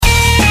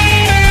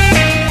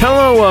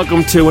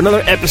welcome to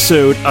another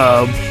episode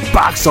of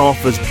Box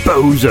Office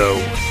Bozo.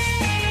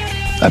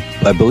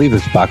 I believe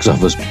it's Box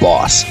Office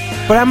Boss.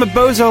 But I'm a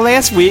bozo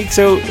last week,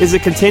 so is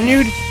it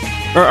continued?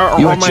 Or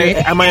am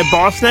I a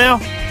boss now?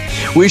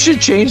 We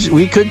could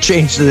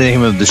change the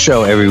name of the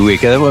show every week.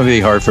 That would be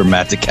hard for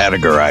Matt to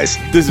categorize.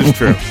 This is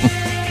true.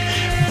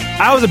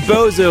 I was a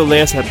bozo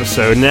last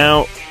episode.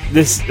 Now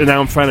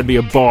I'm trying to be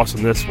a boss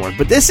on this one.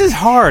 But this is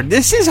hard.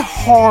 This is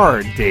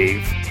hard,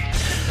 Dave.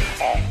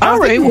 I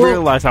don't think you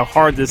realize how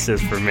hard this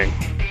is for me.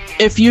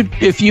 If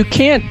you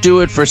can't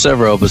do it for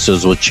several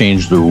episodes, we'll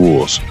change the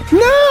rules.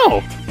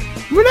 No!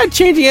 We're not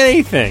changing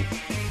anything.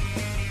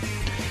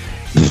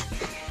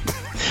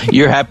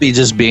 You're happy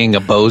just being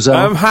a bozo?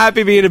 I'm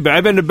happy being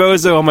I've been a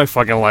bozo all my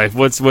fucking life.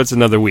 What's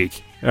another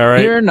week? All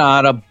right? You're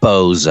not a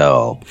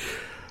bozo.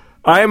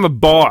 I am a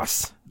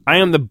boss. I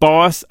am the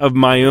boss of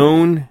my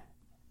own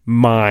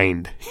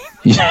mind.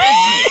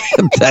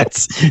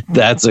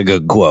 That's a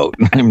good quote.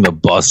 I'm the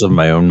boss of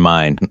my own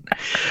mind.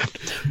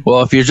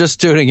 Well, if you're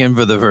just tuning in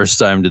for the first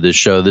time to this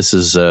show, this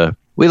is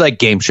we like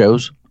game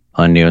shows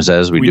on News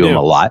As. We do them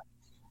a lot,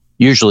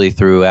 usually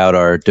throughout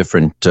our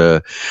different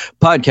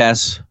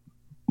podcasts,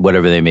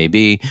 whatever they may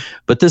be.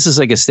 But this is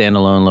like a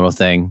standalone little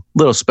thing,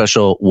 little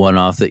special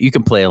one-off that you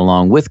can play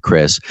along with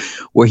Chris,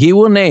 where he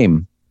will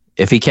name,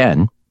 if he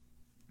can,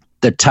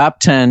 the top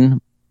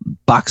 10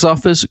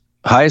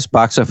 highest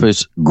box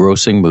office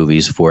grossing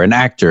movies for an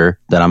actor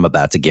that I'm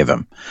about to give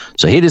him.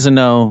 So he doesn't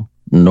know,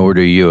 nor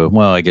do you.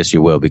 Well, I guess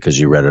you will because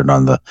you read it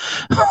on the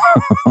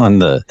on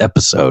the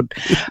episode.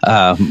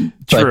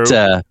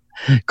 But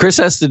Chris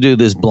has to do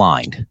this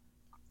blind.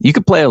 You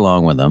can play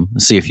along with him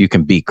and see if you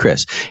can beat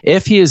Chris.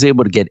 If he is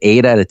able to get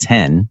 8 out of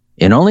 10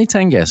 in only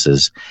 10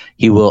 guesses,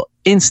 he will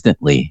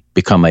instantly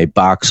become a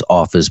box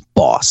office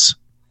boss.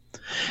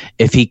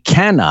 If he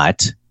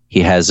cannot,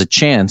 he has a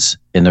chance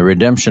in the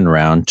redemption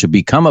round to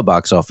become a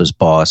box office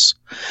boss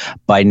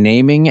by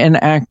naming an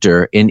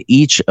actor in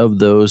each of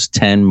those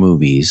 10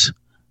 movies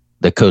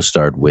that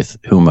co-starred with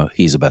whom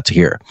he's about to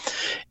hear.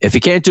 If he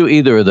can't do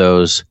either of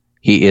those,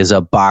 he is a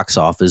box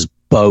office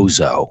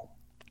bozo.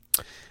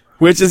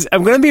 Which is,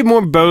 I'm going to be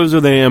more bozo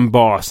than I am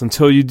boss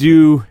until you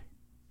do,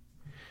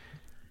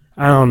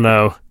 I don't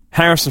know,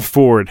 Harrison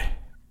Ford.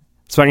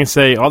 So I can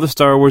say all the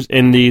Star Wars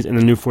indies and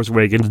the new Force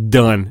Awakens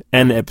done.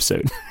 End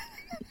episode.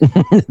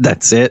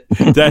 That's it.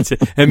 That's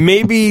it. And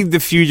maybe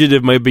The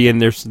Fugitive might be in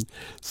there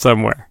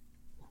somewhere.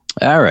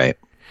 All right.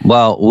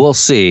 Well, we'll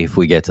see if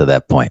we get to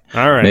that point.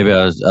 All right. Maybe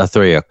I'll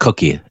throw you a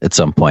cookie at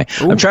some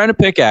point. Ooh. I'm trying to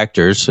pick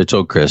actors. I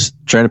told Chris,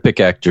 trying to pick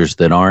actors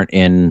that aren't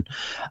in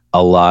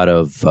a lot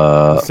of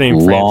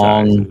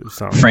long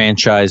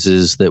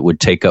franchises that would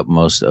take up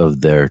most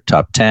of their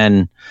top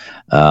 10.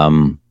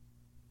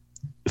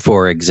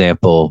 For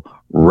example,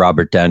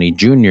 Robert Downey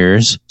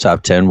Jr.'s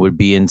top 10 would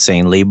be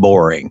insanely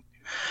boring.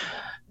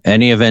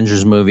 Any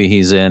Avengers movie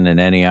he's in and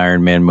any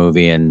Iron Man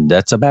movie, and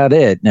that's about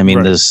it. I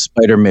mean, the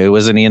Spider-Man,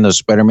 wasn't he in those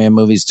Spider-Man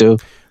movies too?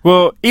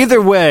 Well,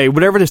 either way,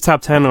 whatever his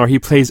top 10 are, he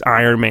plays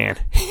Iron Man.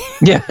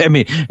 Yeah, I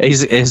mean,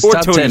 his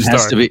top 10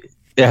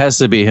 has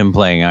to be him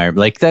playing Iron.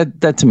 Like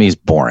that to me is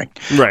boring.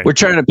 Right. We're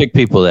trying to pick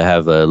people that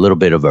have a little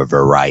bit of a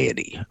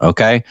variety.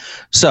 Okay,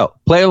 so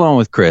play along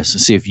with Chris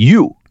and see if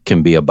you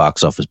can be a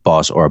box office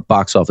boss or a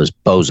box office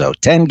bozo.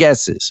 10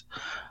 guesses.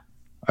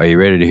 Are you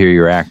ready to hear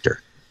your actor?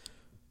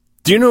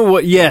 Do you know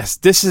what? Yes,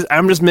 this is.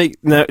 I'm just making.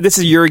 This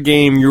is your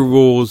game, your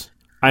rules.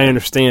 I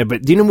understand,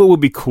 but do you know what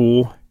would be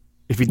cool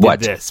if you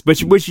did this?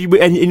 Which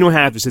and you don't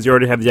have to, since you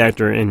already have the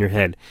actor in your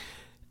head.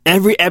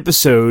 Every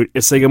episode,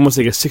 it's like almost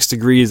like a 6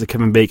 degrees of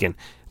Kevin Bacon.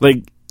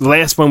 Like the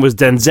last one was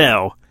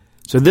Denzel,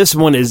 so this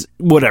one is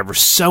whatever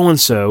so and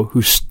so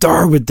who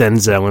starred with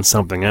Denzel in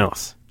something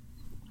else.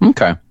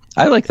 Okay,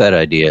 I like that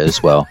idea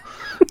as well.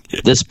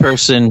 This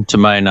person, to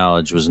my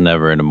knowledge, was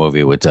never in a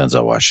movie with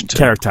Denzel Washington.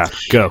 Carrot Top,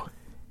 go.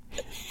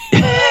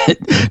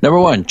 Number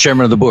 1,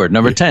 chairman of the board.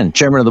 Number 10,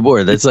 chairman of the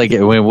board. That's like,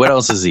 what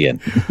else is he in?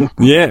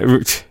 Yeah,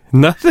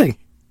 nothing.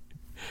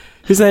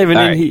 He's not even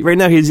in. Right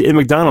now, he's in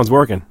McDonald's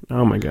working.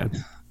 Oh my god.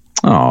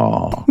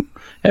 Oh,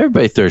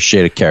 everybody throws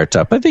shade at Carrot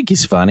Top. I think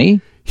he's funny.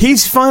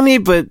 He's funny,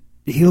 but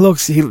he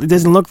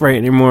doesn't look right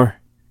anymore.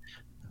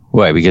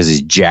 Why? Because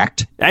he's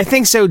jacked? I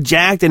think so,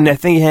 jacked, and I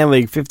think he had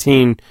like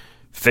 15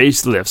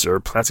 facelifts or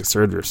plastic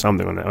surgery or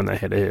something on that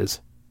head of his.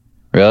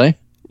 Really?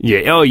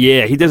 Yeah. Oh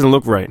yeah, he doesn't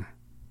look right.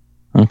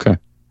 Okay.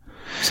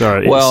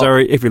 Sorry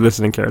if you're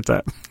listening, Carrot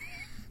Top.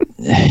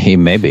 He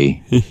may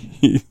be.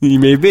 He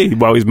may be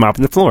while he's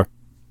mopping the floor.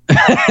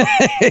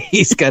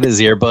 He's got his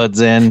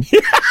earbuds in.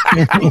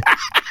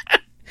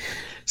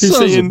 He's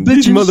saying,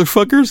 "These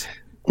motherfuckers."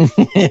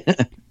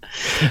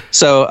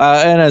 So,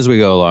 and as we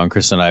go along,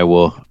 Chris and I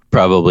will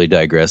probably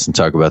digress and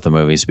talk about the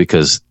movies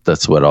because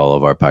that's what all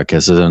of our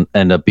podcasts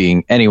end up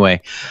being.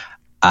 Anyway,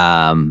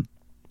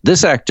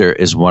 this actor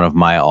is one of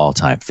my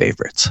all-time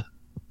favorites.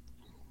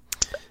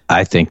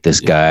 I think this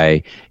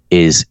guy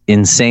is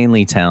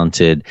insanely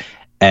talented,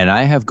 and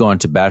I have gone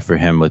to bat for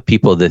him with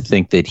people that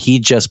think that he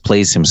just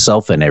plays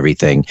himself in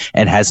everything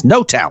and has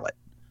no talent.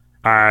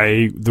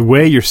 The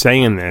way you're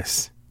saying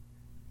this,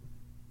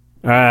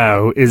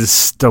 Is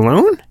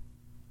Stallone?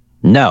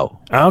 No.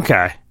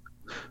 Okay.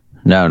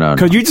 No.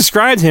 Because you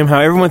described him how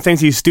everyone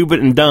thinks he's stupid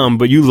and dumb,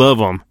 but you love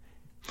him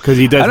because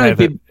he does have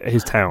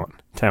his talent.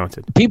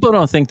 Talented. People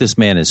don't think this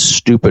man is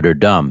stupid or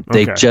dumb.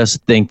 They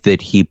just think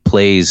that he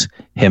plays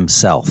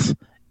himself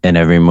in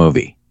every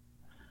movie.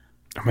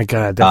 Oh my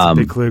God, that's a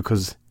big clue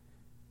because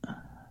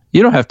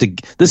you don't have to.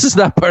 This is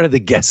not part of the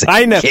guessing.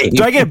 I know. game.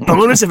 Do I get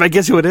bonus if I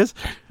guess who it is?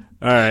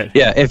 All right.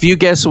 Yeah, if you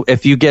guess who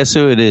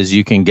it is,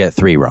 you can get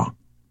 3 wrong.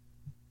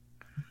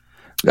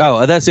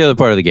 Oh, that's the other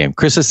part of the game.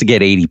 Chris has to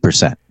get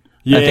 80%.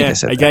 Yeah, I think I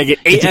said I gotta get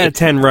 8 out of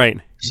 10 right.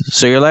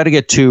 So you're allowed to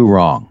get 2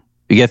 wrong.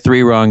 You get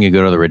 3 wrong, you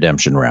go to the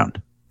redemption round.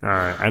 All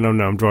right, I don't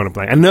know. I'm drawing a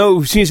blank. I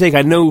know.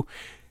 I know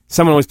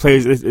someone always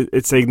plays.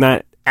 It's like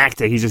not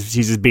acting. He's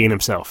just being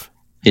himself.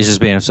 He's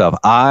just being himself.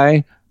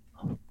 I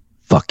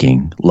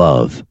fucking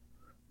love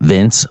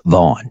Vince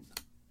Vaughn,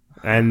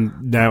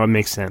 and now it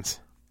makes sense.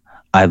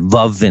 I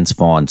love Vince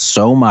Vaughn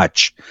so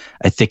much.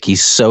 I think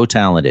he's so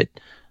talented.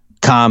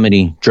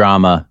 Comedy,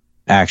 drama,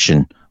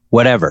 action,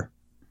 whatever.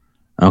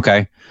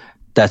 Okay,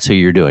 that's who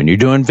you're doing. You're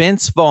doing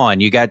Vince Vaughn.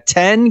 You got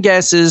 10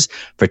 guesses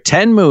for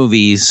 10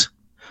 movies.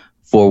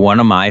 For one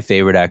of my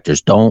favorite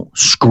actors. Don't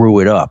screw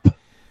it up.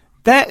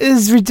 That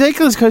is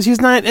ridiculous because he's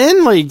not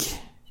in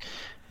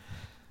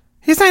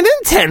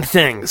 10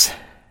 things.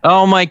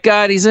 Oh my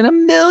God, he's in a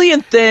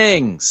million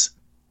things.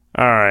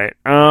 All right.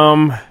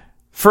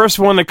 First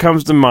one that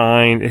comes to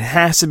mind, it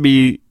has to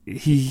be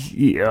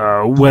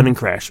Wedding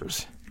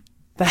Crashers.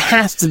 That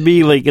has to be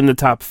in the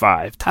top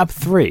 5, top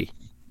 3.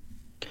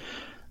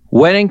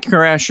 Wedding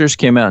Crashers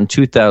came out in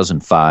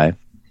 2005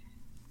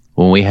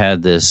 when we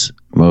had this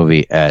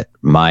movie at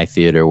my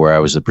theater where I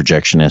was the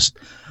projectionist.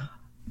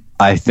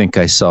 I think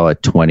I saw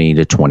it 20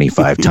 to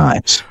 25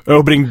 times.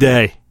 Opening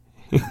day.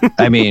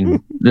 I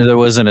mean, there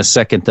wasn't a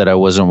second that I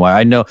wasn't.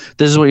 I know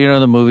this is what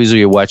the movies where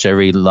you watch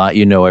every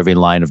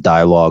line of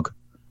dialogue.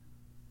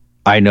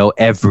 I know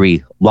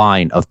every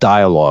line of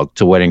dialogue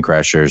to Wedding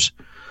Crashers,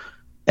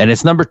 and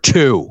it's number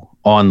 2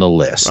 on the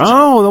list.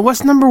 Oh,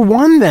 what's number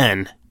 1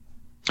 then?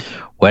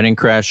 Wedding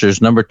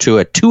Crashers, number 2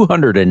 at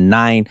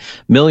 $209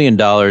 million.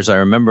 I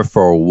remember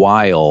for a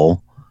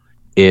while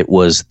it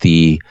was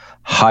the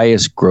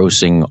highest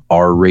grossing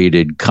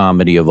R-rated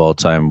comedy of all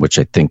time, which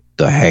I think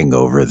The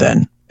Hangover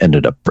then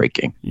ended up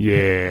breaking.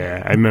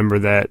 Yeah, I remember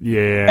that.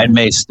 Yeah. And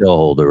may still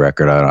hold the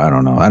record. I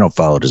don't know. I don't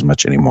follow it as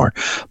much anymore.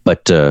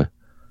 But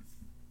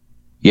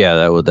yeah,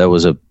 that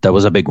was a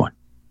big one.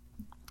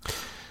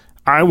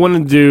 I want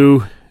to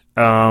do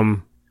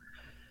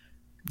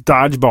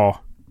Dodgeball.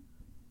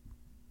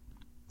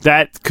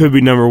 That could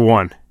be number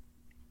 1.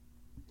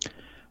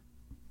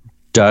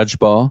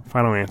 Dodgeball.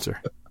 Final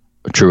answer.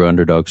 A true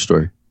underdog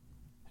story.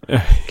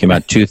 Came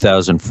out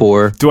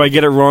 2004. Do I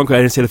get it wrong because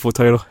I didn't say the full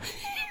title?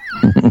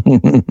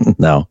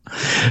 No.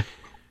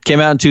 Came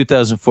out in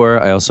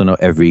 2004. I also know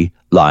every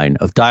line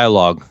of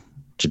dialogue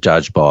to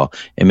Dodgeball.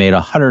 It made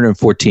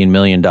 $114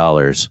 million.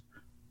 And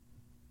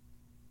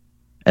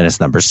it's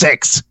number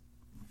 6.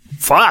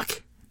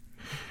 Fuck.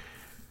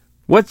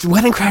 What's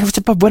Wedding Crashers? What's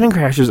up Wedding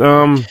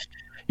Crashers?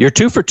 You're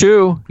 2 for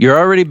 2. You're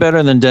already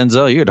better than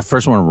Denzel. You got the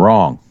first one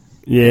wrong.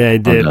 Yeah, I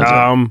did.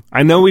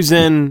 I know he's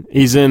in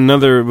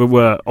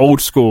another Old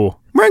School.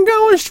 We're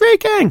going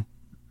streaking.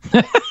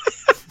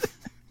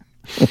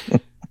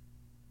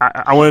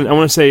 I want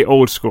to say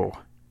Old School.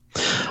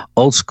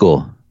 Old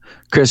School.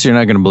 Chris, you're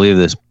not going to believe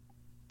this,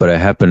 but I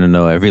happen to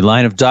know every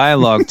line of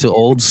dialogue to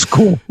Old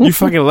School. You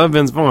fucking love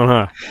Vince Vaughn,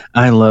 huh?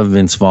 I love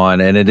Vince Vaughn,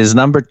 and it is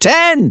number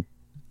 10.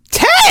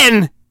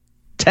 10?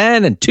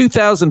 10 in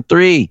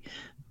 2003.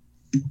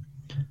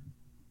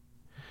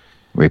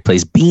 Where he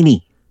plays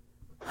Beanie.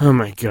 Oh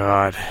my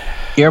God.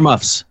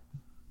 Earmuffs.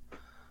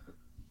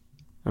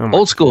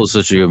 Old School is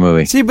such a good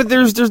movie. See, but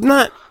there's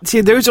not.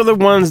 See, those are the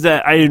ones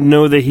that I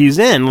know that he's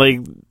in.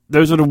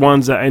 Those are the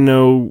ones that I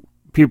know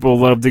people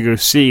love to go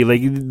see.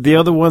 The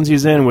other ones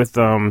he's in with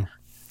the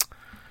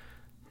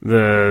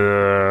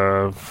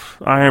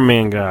Iron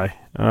Man guy,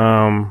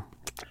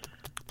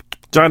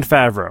 Jon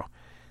Favreau.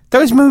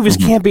 Those movies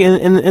can't be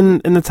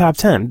in the top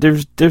 10.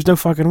 There's no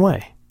fucking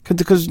way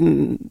because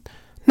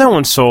no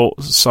one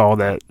saw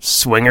that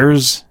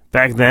Swingers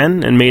back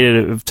then and made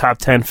it a top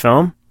 10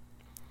 film.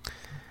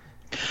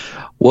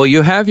 Well,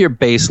 you have your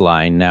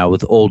baseline now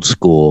with Old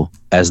School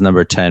as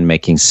number 10,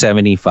 making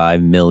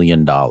 $75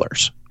 million. Right.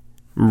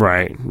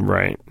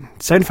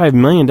 $75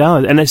 million.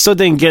 And I still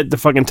didn't get the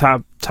fucking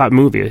top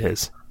movie of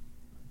his.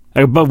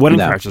 Above Wedding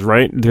Crashers,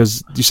 right?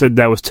 Because you said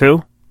that was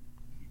 2?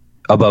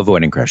 Above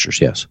Wedding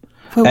Crashers, yes.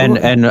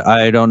 And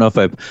I don't know if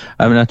I'm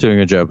not doing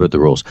a job with the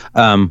rules.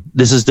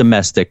 This is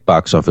domestic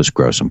box office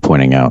gross. I'm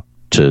pointing out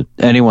to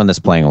anyone that's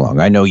playing along.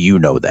 I know you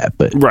know that,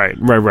 but right.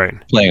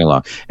 Playing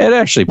along, it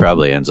actually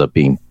probably ends up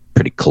being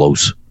pretty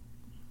close.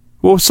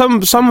 Well,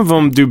 some of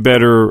them do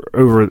better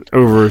over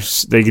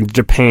in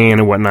Japan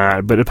and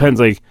whatnot, but it depends.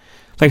 Like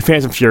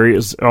Fast and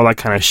Furious, all that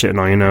kind of shit. And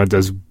all it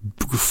does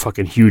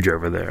fucking huge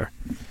over there.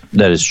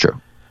 That is true.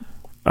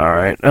 All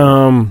right.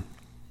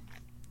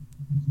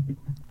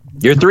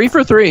 You're 3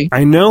 for 3.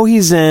 I know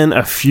he's in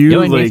a few.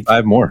 You only need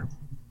 5 more.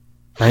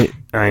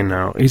 I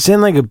know he's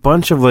in like a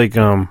bunch of like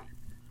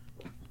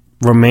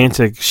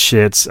romantic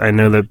shits. I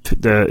know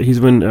that he's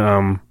been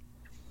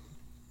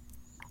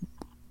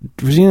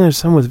was he in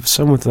some with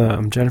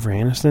Jennifer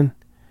Aniston?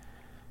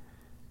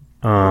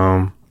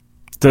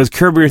 Does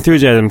Curb Your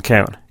Enthusiasm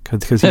count?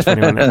 Because he's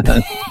funny on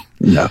that.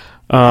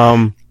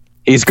 No.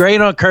 He's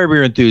great on Curb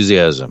Your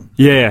Enthusiasm.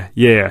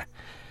 Yeah.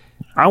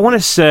 I want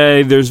to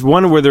say there's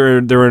one where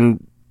they're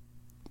in.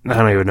 I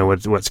don't even know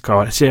what's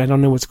called. See, I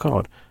don't know what's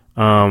called.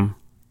 How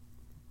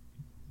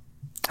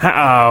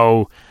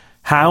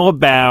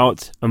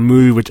about a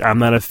movie which I'm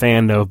not a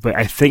fan of, but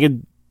I think it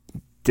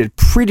did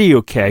pretty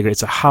okay.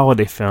 It's a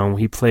holiday film.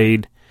 He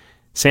played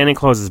Santa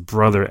Claus's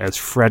brother as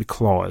Fred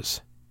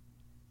Claus.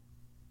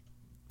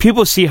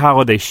 People see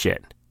holiday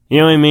shit. You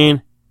know what I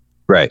mean?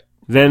 Right.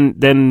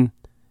 Then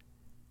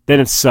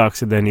it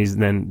sucks, and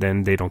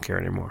then they don't care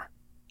anymore.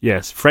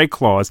 Yes, Fred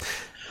Claus.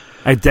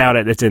 I doubt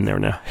it. It's in there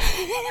now.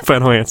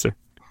 Final answer.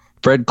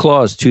 Fred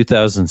Claus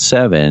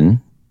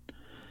 2007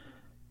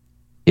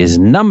 is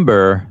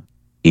number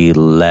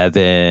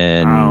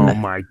 11. Oh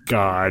my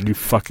God, you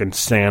fucking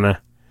Santa.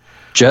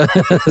 Just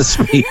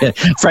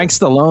Frank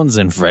Stallone's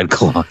in Fred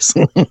Claus.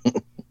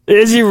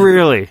 Is he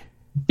really?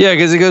 Yeah,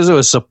 because he goes to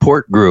a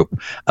support group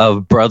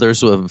of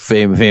brothers with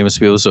famous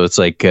people. So it's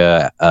like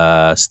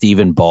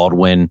Stephen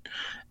Baldwin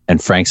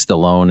and Frank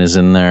Stallone is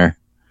in there.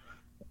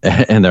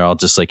 And they're all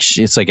just like,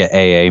 it's like an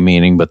AA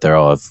meeting, but they're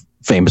all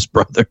famous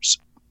brothers.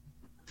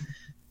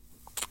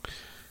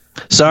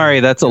 Sorry,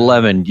 that's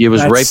 11. It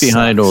was right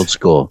behind Old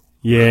School.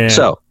 Yeah.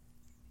 So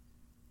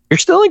you're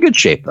still in good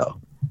shape, though.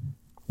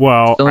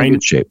 Well, still in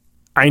good shape.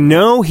 I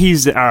know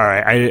he's all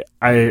right.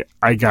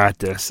 I got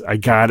this. I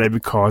got it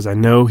because I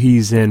know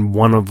he's in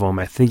one of them.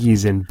 I think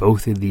he's in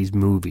both of these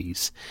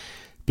movies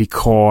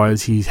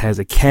because he has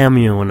a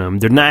cameo in them.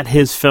 They're not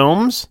his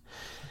films.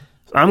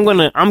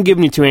 I'm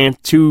giving you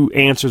two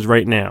answers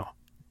right now.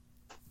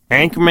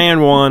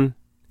 Anchorman 1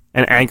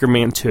 and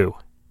Anchorman 2.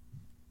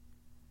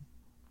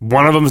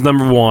 One of them is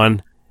number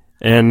 1,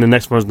 and the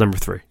next one's number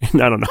 3.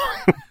 I don't know.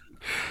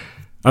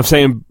 I'm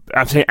saying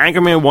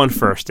Anchorman 1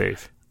 first,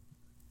 Dave.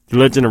 The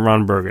Legend of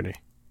Ron Burgundy.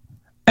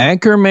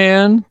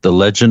 Anchorman, The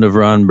Legend of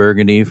Ron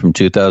Burgundy from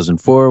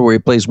 2004, where he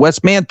plays Wes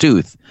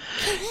Mantooth,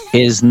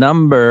 is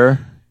number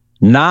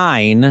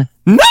 9.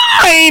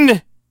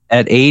 9!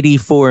 At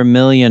 $84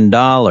 million.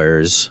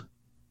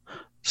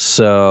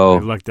 So I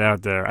lucked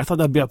out there. I thought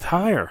that'd be up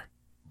higher.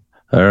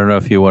 I don't know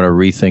if you want to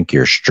rethink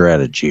your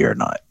strategy or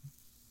not.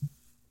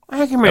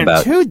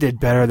 Anchorman 2 did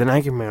better than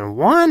Anchorman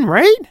 1,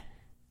 right?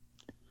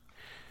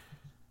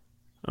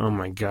 Oh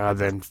my God,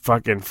 then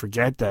fucking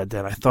forget that.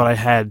 Then I thought I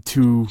had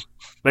 2.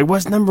 Like,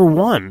 what's number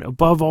 1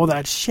 above all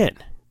that shit?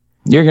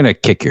 You're gonna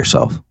kick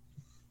yourself.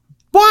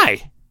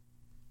 Why?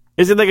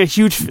 Is it like a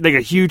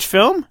huge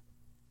film?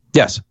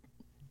 Yes.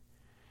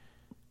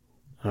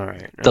 All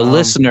right. The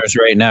listeners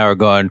right now are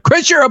going,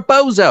 Chris, you're a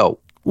bozo.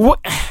 What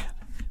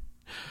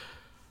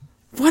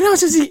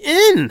else is he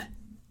in?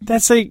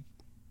 That's like...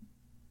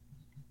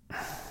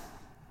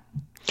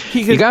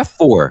 You got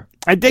 4.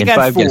 I did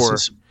got 4.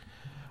 Guesses.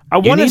 I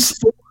want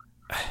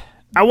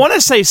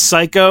to say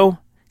Psycho.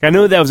 I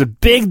know that was a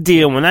big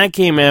deal when that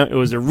came out. It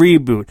was a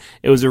reboot.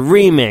 It was a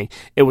remake.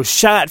 It was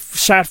shot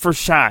for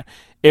shot.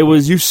 It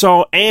was, you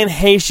saw Anne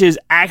Heche's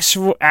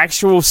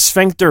actual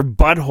sphincter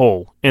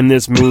butthole in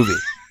this movie.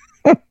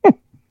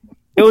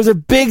 It was a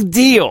big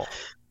deal.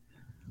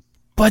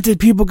 But did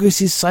people go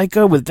see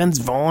Psycho with Vince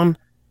Vaughn?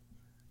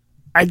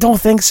 I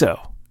don't think so.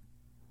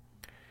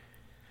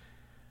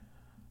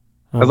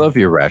 I love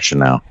your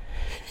rationale.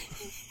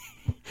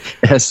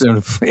 It has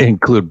to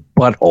include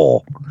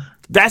butthole.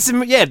 That's the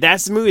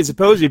movie.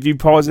 Supposedly, if you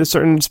pause at a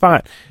certain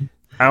spot,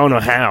 I don't know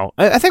how.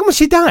 I think when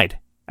she died.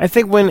 I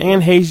think when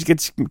Anne Heche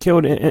gets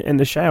killed in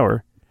the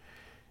shower,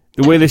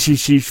 the way that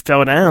she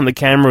fell down, the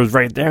camera was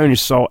right there, and you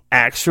saw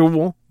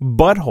actual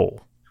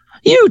butthole.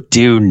 You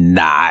do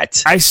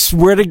not. I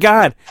swear to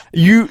God.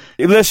 You,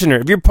 listener,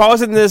 if you're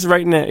pausing this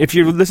right now, if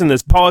you're listening to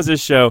this, pause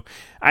this show.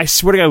 I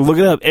swear to God, look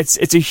it up.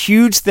 It's a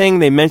huge thing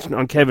they mentioned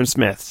on Kevin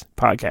Smith's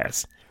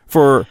podcast.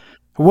 For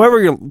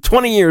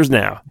 20 years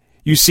now,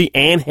 you see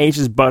Anne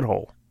Heche's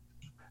butthole.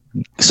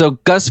 So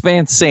Gus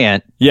Van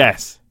Sant,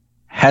 yes,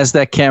 has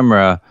that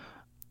camera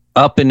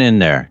up and in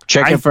there,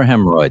 checking for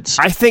hemorrhoids.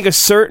 I think a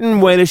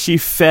certain way that she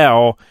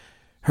fell,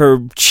 her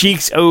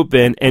cheeks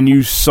open, and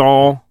you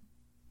saw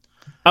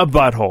a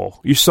butthole.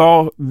 You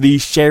saw the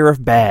sheriff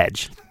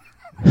badge.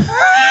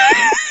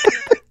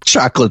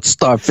 Chocolate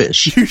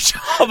starfish. You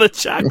saw the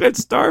chocolate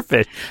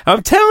starfish.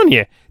 I'm telling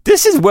you,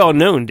 this is well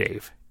known,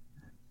 Dave.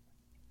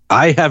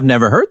 I have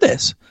never heard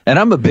this, and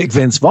I'm a big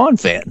Vince Vaughn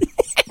fan.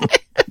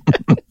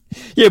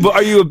 Yeah, but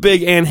are you a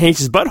big Anne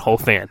Heche's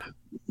butthole fan?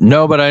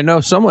 No, but I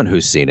know someone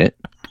who's seen it.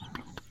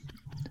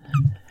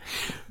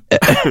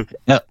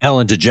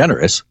 Ellen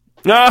DeGeneres.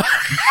 No.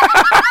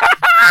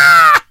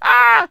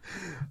 I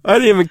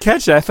didn't even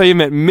catch that. I thought you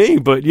meant me,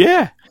 but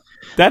yeah,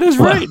 that is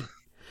right.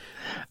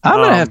 I'm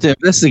gonna have to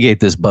investigate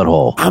this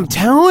butthole. I'm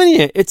telling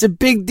you, it's a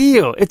big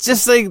deal. It's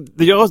just like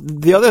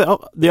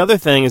the other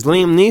thing is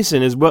Liam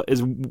Neeson is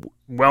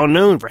well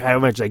known for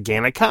having a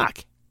gigantic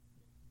cock.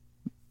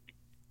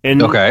 In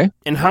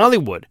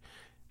Hollywood,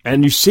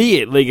 and you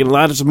see it like in a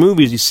lot of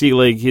movies. You see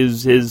like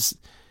his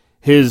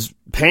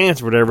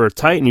pants or whatever are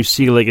tight, and you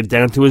see like it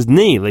down to his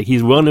knee. Like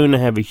he's well known to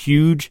have a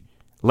huge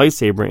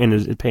lightsaber in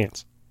his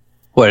pants.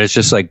 What? It's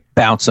just like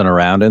bouncing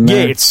around in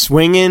there. Yeah, it's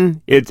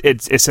swinging.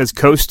 It says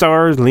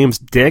co-stars Liam's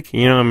dick.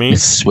 You know what I mean?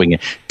 It's swinging.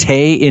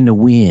 Tay in the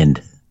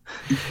wind.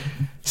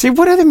 See,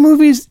 what other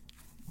movies?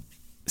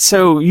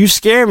 So you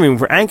scared me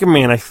for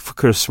Anchorman. I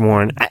could have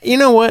sworn. You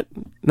know what?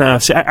 No,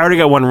 see, I already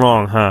got one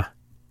wrong, huh?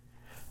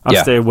 I'll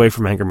stay away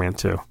from Anchorman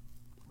too.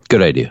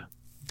 Good idea.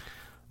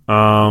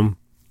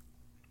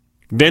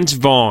 Vince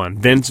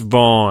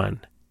Vaughn.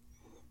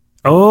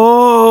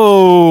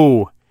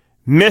 Oh,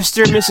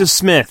 Mr. and Mrs.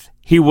 Smith.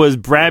 He was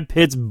Brad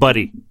Pitt's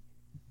buddy.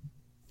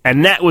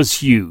 And that was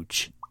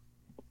huge.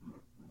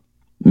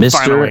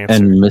 Mr.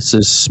 and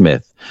Mrs.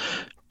 Smith.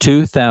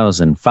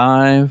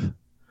 2005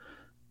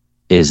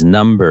 is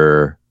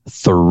number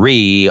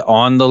 3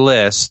 on the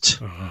list.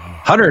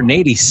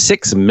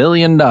 $186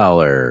 million.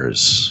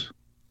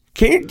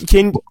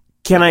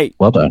 Can I?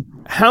 Well done.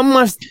 How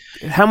much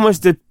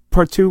did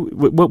part 2?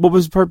 What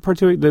was part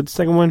 2? The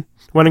second one,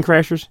 Wedding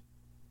Crashers.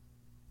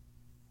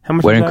 How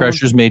much? Wedding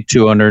Crashers made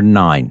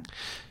 209.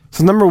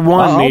 So number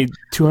 1 made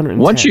 210.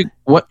 Once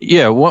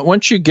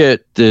you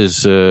get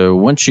this,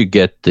 once you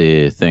get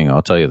the thing,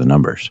 I'll tell you the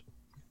numbers.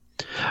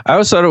 I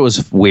always thought it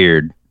was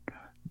weird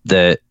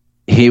that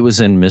he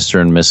was in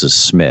Mr. and Mrs.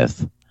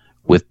 Smith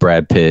with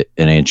Brad Pitt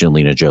and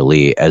Angelina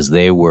Jolie as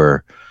they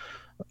were,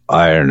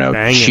 I don't know,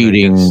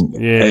 cheating. I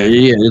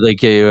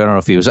don't know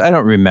if he was. I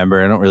don't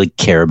remember. I don't really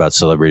care about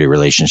celebrity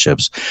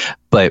relationships,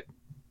 but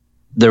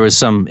there was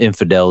some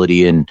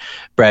infidelity, and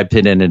Brad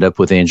Pitt ended up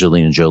with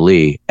Angelina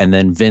Jolie, and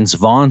then Vince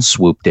Vaughn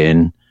swooped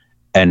in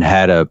and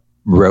had a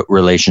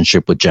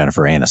relationship with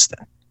Jennifer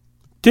Aniston.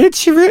 Did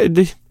he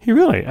really?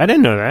 I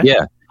didn't know that.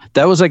 Yeah,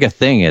 that was like a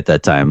thing at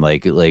that time.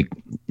 Like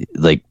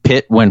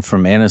Pitt went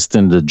from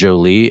Aniston to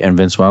Jolie, and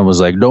Vince Vaughn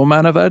was like, "No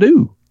man if I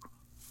do."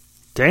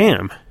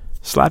 Damn,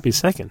 sloppy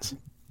seconds.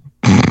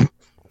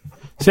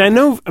 See, I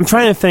know. I'm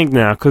trying to think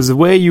now because the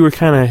way you were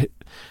kind of.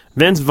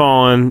 Vince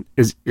Vaughn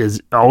is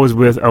always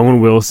with Owen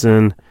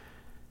Wilson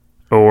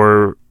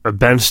or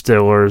Ben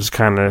Stiller's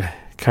kind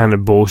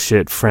of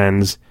bullshit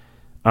friends.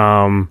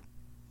 I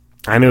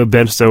know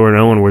Ben Stiller and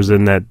Owen was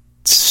in that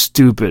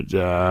stupid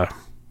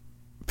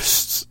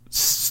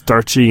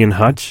Starsky and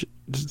Hutch,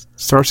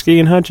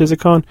 is it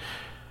called?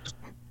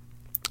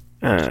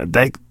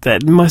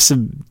 That must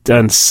have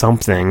done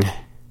something.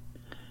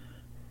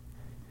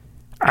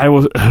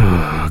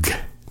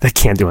 That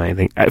can't do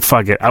anything.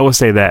 Fuck it. I will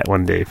say that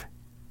one, Dave.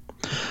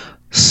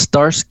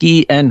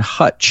 Starsky and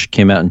Hutch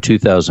came out in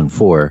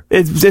 2004.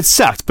 It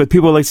sucked, but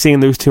people like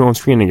seeing those two on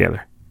screen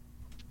together.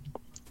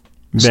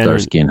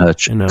 Starsky and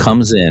Hutch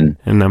comes in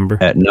at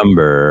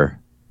number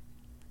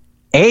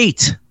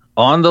 8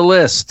 on the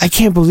list. I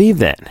can't believe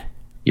that.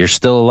 You're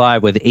still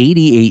alive with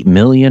 $88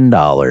 million.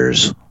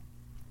 All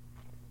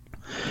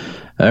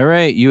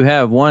right, you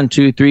have 1,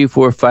 2, 3,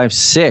 4, 5,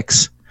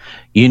 6.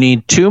 You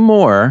need 2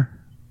 more.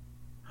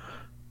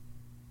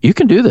 You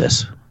can do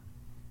this.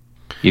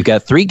 You've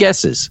got 3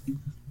 guesses.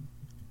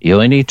 You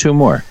only need 2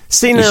 more.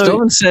 See, you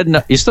still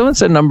haven't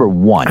said number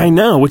 1. I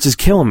know, which is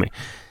killing me.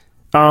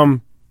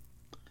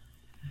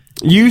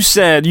 You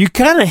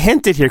kind of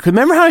hinted here. Because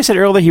remember how I said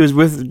earlier he was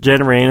with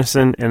Jennifer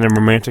Aniston in a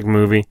romantic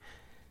movie?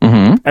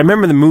 Mm-hmm. I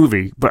remember the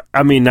movie, but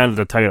I mean, not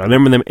the title. I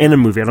remember them in a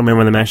movie. I don't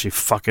remember them actually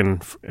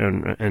fucking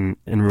in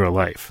real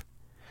life.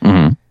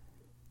 Mm-hmm.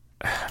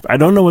 I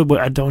don't know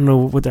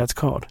what that's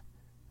called.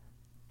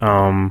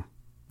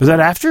 Was that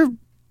after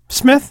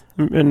Smith?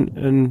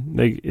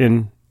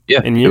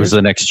 Yeah, it was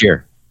the next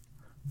year.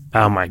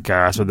 Oh my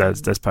god! So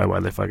that's probably why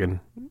they fucking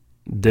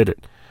did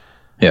it.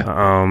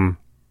 Yeah.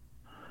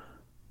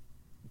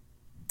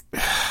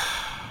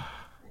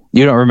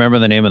 You don't remember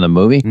the name of the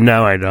movie?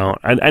 No, I don't.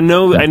 I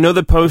know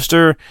the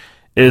poster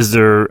is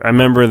there. I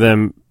remember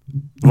them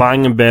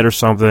lying in bed or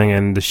something,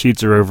 and the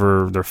sheets are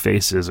over their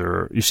faces,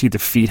 or you see their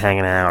feet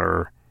hanging out,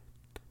 or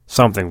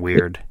something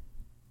weird.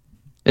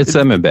 It's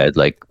them in bed,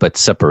 but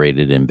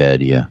separated in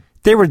bed. Yeah.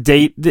 They were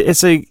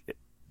It's like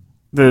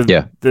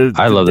the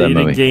I love that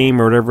movie.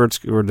 Game or whatever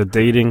or the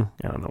dating.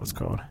 I don't know what it's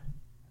called.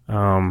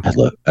 I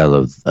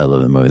love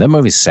the movie. That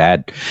movie's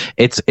sad.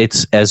 It's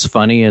as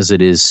funny as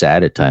it is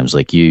sad at times.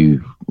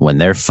 When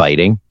they're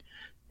fighting,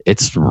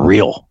 it's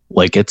real.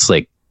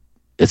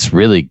 It's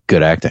really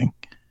good acting.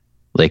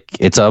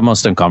 It's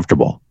almost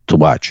uncomfortable to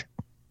watch.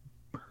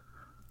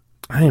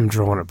 I am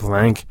drawing a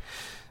blank.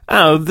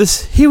 Oh,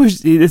 this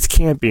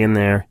can't be in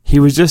there. He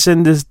was just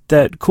in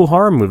that cool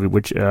horror movie,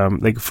 which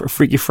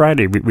Freaky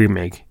Friday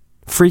remake.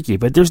 Freaky,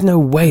 but there's no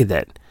way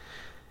that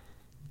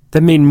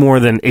made more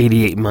than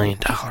 $88 million.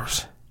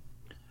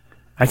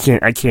 I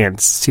can't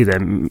see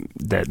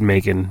that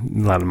making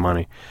a lot of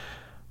money.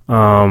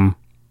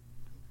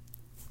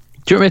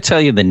 Do you want me to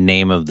tell you the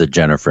name of the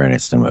Jennifer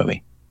Aniston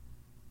movie?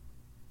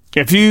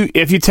 If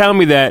you tell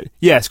me that,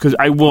 yes, because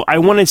I will. I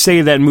want to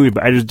say that movie,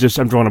 but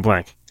I'm drawing a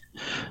blank.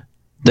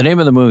 The name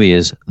of the movie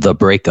is The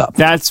Breakup.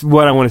 That's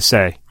what I want to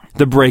say.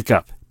 The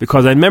Breakup,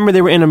 because I remember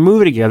they were in a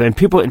movie together,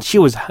 and she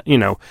was,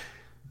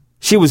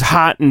 she was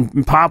hot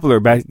and popular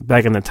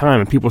back in the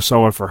time, and people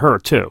saw it for her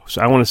too.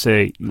 So I want to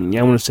say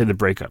The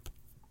Breakup.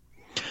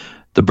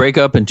 The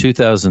Breakup in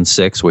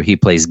 2006, where he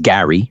plays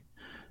Gary.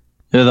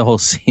 You know, the whole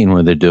scene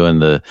where they're doing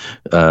the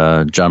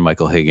John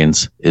Michael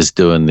Higgins is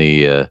doing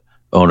the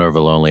Owner of a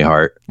Lonely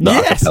Heart, the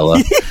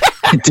acapella.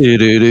 Do,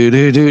 do, do,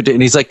 do, do, do.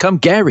 And he's like, come,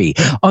 Gary,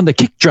 on the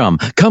kick drum.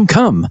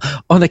 Come,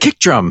 on the kick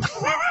drum.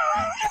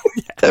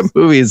 That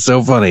movie is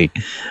so funny.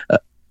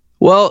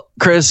 Well,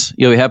 Chris,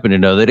 you happen to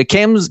know that it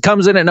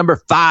comes in at number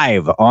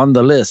 5 on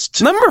the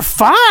list. Number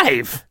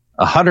 5?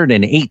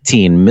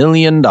 $118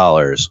 million.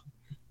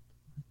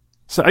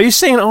 So are you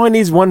saying all it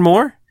needs one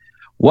more?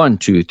 1,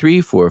 2,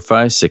 3, 4,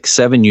 5, 6,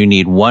 7. You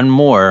need one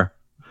more.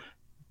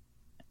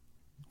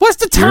 What's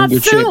the top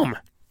film?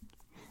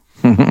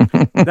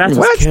 That's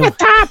what's the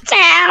top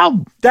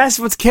film? That's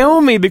what's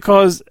killing me,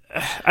 because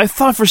I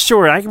thought for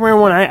sure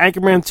Anchorman 1,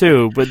 Anchorman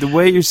 2, but the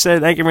way you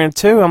said Anchorman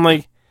 2, I'm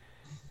like,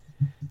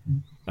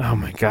 oh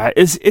my god,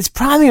 it's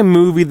probably a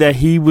movie that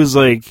he was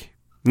like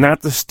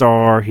not the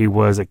star, he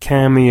was a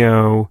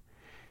cameo.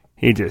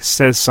 He just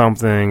says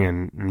something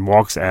and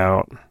walks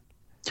out.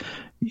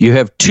 You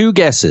have 2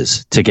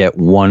 guesses to get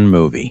one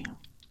movie.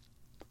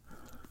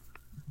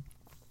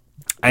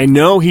 I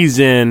know he's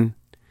in,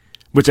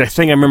 which I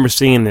think I remember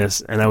seeing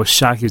this, and I was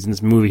shocked he was in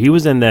this movie. He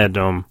was in that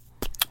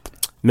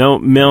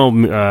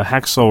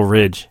Hacksaw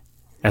Ridge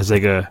as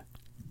like a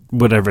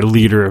whatever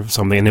leader of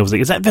something, and it was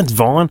like, is that Vince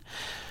Vaughn?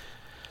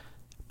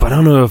 But I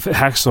don't know if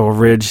Hacksaw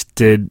Ridge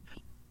did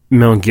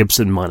Mel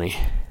Gibson money,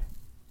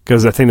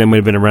 because I think that might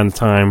have been around the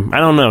time. I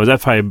don't know. Is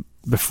that probably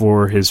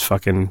before his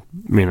fucking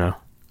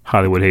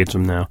Hollywood hates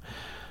him now?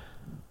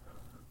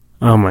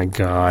 Oh my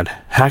god!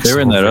 They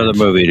were in that other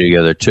movie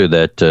together too,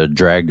 that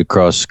Dragged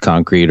Across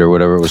Concrete or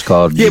whatever it was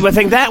called. Yeah, but I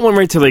think that went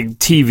right to like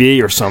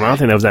TV or something. I don't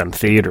think that was out in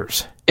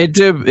theaters. It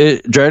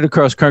did. Dragged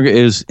Across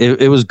Concrete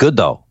it was good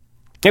though.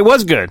 It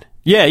was good.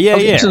 Yeah.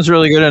 Gibson's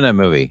really good in that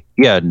movie.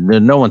 Yeah,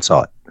 no one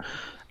saw it.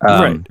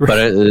 Right. But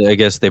I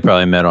guess they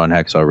probably met on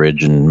Hacksaw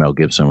Ridge, and Mel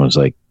Gibson was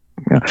like,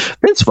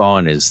 Vince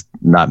Vaughn is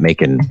not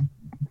making.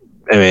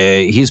 I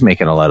mean, he's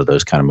making a lot of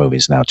those kind of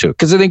movies now too,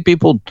 because I think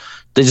people,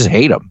 they just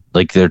hate him,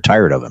 like they're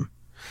tired of him.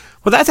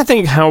 Well, that's I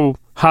think how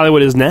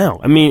Hollywood is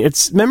now. I mean,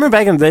 remember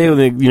back in the day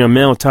when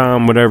Mel,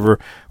 Tom, whatever,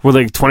 were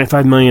like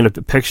 $25 million a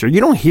picture. You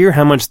don't hear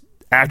how much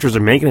actors are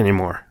making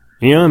anymore.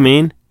 You know what I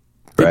mean?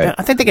 Right.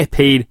 I think they get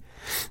paid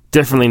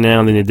differently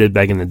now than they did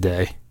back in the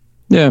day.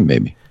 Yeah,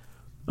 maybe.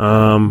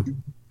 Number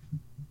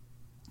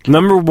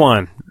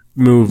 1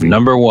 movie.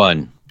 Number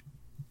 1.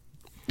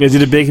 Is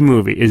it a big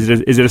movie? Is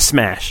it a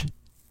smash?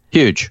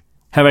 Huge.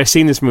 Have I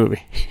seen this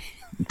movie?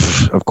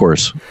 Of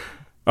course.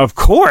 Of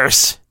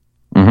course.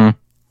 Mm-hmm.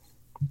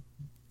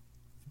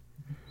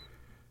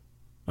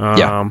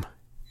 Yeah.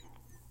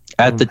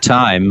 At the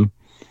time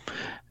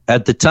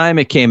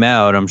it came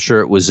out, I'm sure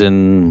it was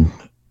in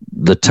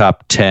the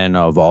top 10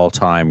 of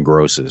all-time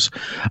grosses.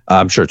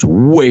 I'm sure it's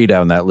way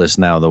down that list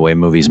now, the way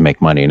movies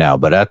make money now.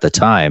 But at the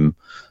time,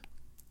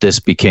 this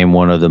became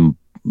one of the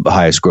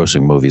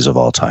highest-grossing movies of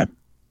all time.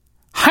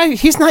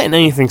 He's not in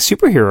anything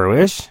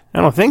superhero-ish.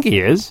 I don't think he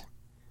is.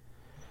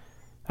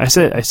 I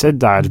said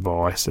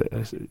Dodgeball. I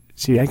said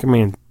see,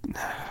 Anchorman.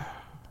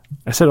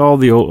 I said all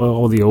the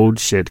old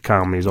shit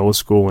comedies, old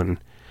school, and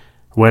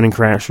Wedding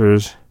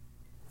Crashers.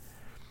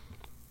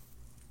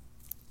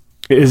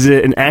 Is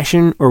it an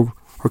action or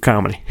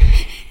comedy?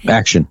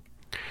 Action.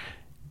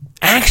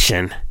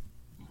 Action?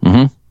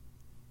 Mm-hmm.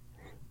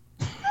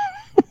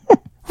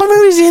 What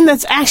movie is he in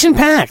that's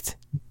action-packed?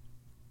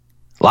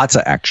 Lots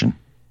of action.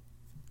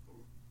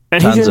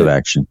 And Tons of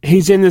action.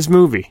 He's in this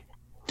movie.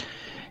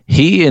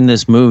 He in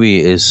this movie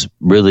is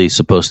really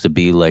supposed to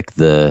be like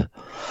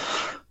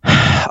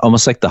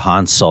almost like the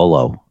Han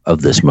Solo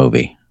of this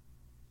movie.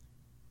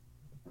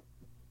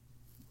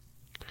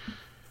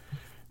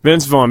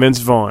 Vince Vaughn.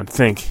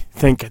 Think.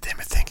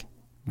 Goddammit, think.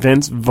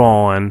 Vince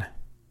Vaughn.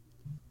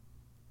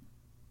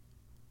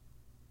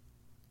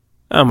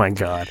 Oh my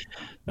god.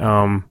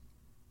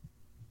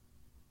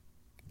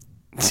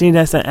 See,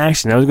 that's not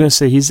action. I was going to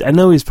say I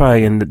know he's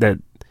probably in that.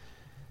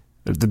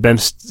 The Ben.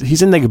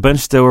 He's in like a Ben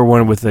Stiller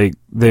one with they're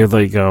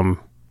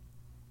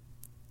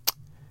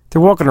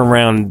walking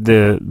around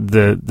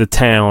the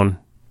town.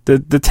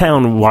 The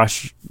town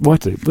watch.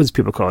 What's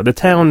people call it? The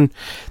town.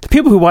 The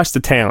people who watch the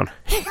town.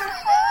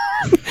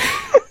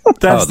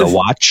 That's the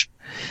watch.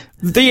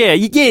 Yeah,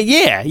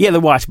 the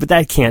watch. But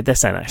that's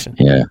not action.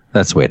 Yeah,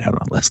 that's way down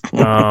on the list.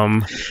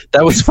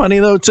 That was funny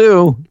though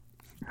too.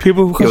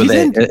 People who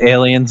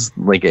aliens,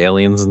 like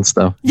aliens and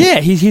stuff.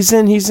 Yeah, he's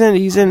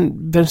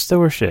in Ben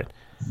Stiller shit.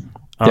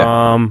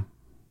 Yeah.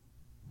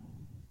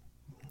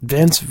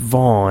 Vince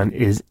Vaughn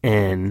is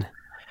in.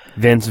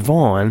 It's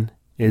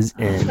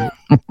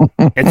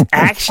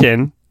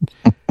action.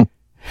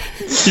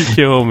 You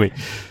kill me.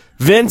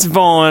 Vince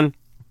Vaughn.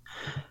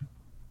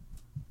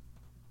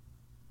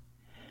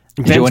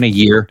 Doing a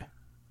year?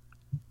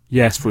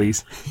 Yes,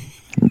 please.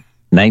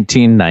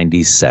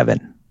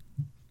 1997.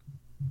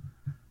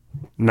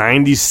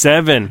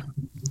 97.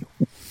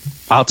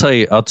 I'll tell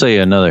you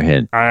another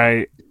hint.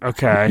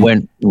 Okay.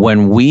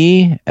 When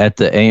we at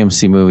the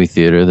AMC movie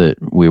theater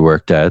that we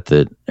worked at,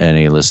 that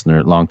any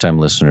longtime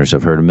listeners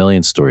have heard a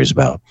million stories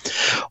about.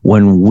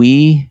 When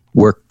we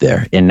worked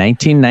there in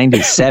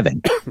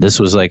 1997, this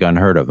was like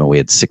unheard of, and we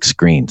had 6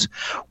 screens.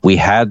 We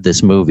had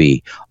this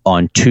movie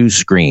on 2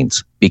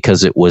 screens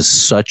because it was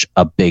such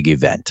a big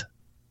event.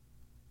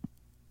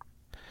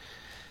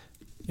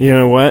 You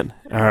know what?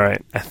 All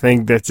right. I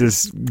think that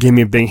just gave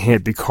me a big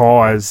hint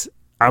because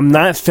I'm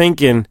not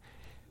thinking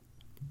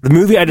the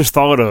movie I just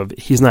thought of,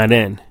 he's not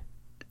in.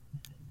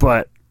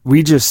 But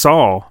we just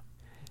saw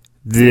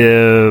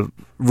the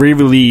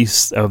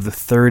re-release of the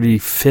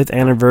 35th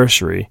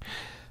anniversary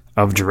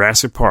of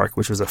Jurassic Park,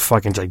 which was a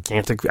fucking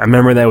gigantic... I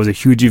remember that was a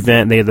huge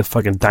event. They had the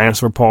fucking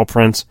dinosaur paw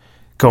prints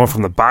going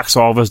from the box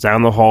office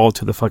down the hall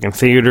to the fucking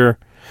theater.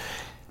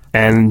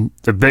 And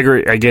a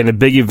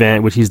big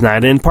event, which he's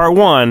not in part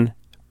 1,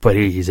 but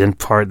he's in the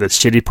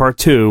shitty part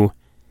 2.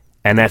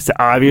 And that's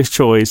the obvious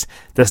choice.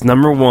 That's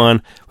number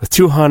 1 with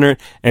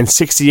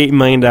 $268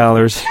 million.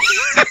 I'm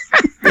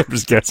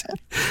just guessing.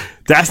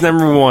 That's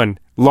number 1.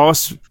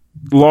 Lost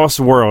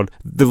World.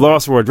 The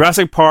Lost World.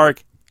 Jurassic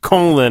Park,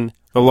 The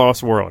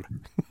Lost World.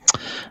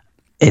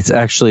 It's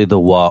actually The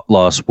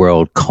Lost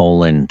World,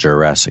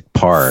 Jurassic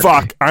Park.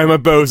 Fuck, I'm a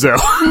bozo.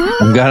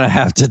 I'm going to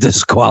have to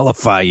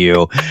disqualify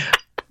you.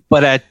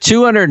 But at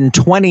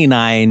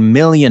 $229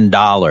 million,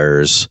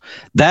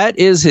 that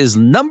is his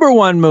number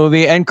 1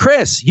 movie. And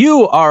Chris,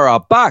 you are a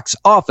box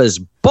office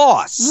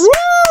boss.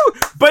 Woo!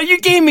 But you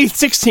gave me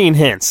 16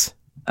 hints.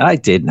 I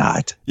did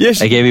not.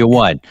 Yes, I gave you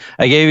 1.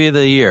 I gave you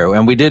the year.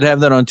 And we did have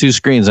that on 2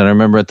 screens. And I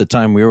remember at the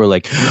time we were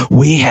like,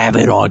 we have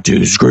it on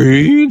 2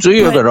 screens. We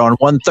have it on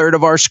 1/3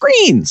 of our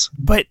screens.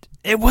 But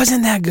it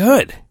wasn't that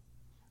good.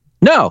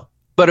 No.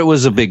 But it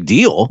was a big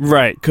deal.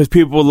 Right, because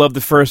people loved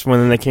the first one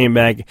and they came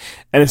back.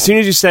 And as soon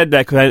as you said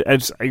that,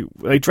 because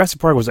like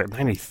Jurassic Park was like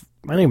 90,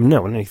 I don't even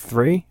know,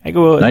 93? I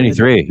go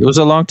 93. It was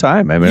a long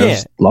time. I mean, it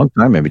was a long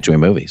time in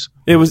between movies.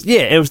 It was,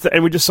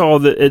 and we just saw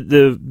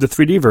the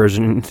 3D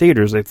version in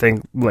theaters, I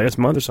think, last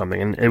month or something,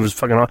 and it was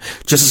fucking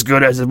just as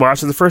good as it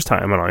watched it the first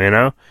time and all, you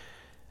know?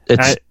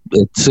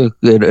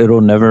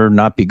 It'll never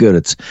not be good.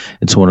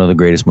 It's one of the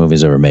greatest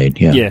movies ever made.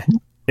 Yeah. Yeah.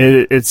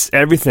 It's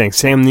everything.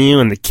 Sam Neill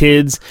and the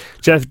kids,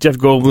 Jeff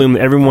Goldblum,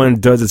 everyone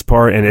does its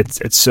part, and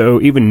it's so,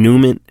 even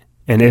Newman,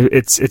 and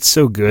it's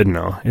so good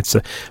now.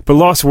 But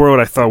Lost World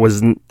I thought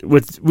was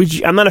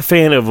I'm not a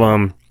fan of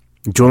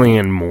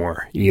Julianne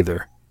Moore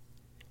either.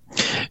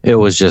 It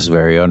was just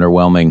very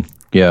underwhelming.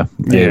 Yeah.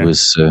 It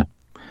was.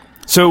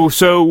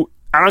 So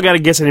I don't got to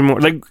guess anymore.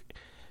 Like,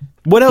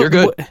 what else? You're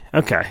good.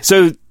 Okay.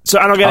 So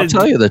I don't got.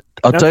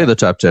 I'll tell you the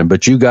top 10,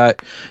 but you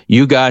got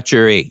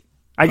your 8.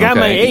 I got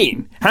my 8.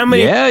 How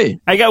many? Yeah.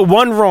 I got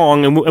 1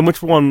 wrong, and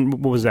which one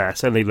was that? I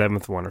said the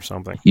 11th one or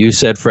something. You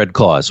said Fred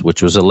Claus,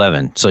 which was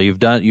 11. So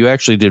you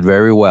actually did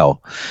very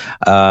well.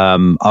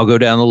 I'll go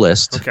down the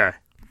list. Okay.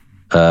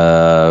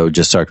 We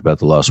just talked about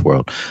The Lost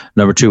World.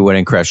 Number 2,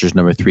 Wedding Crashers.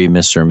 Number 3,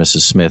 Mr. and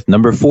Mrs. Smith.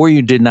 Number 4,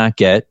 you did not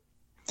get.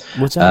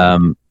 What's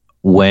that?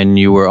 When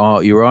you were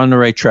on the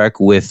right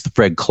track with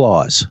Fred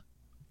Claus.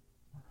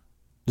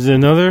 Is it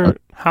another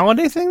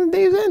holiday thing that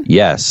he's in?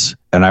 Yes,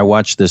 and I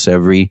watch this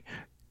every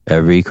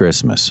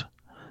Christmas.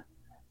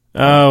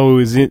 Oh,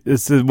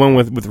 it's the one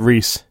with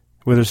Reese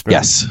Witherspoon?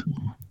 Yes.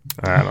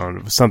 I don't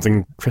know.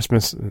 Something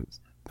Christmas.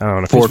 I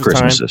don't know. 4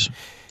 Christmases. Time?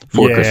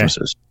 4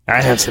 Christmases.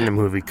 I haven't seen the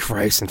movie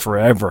Christ in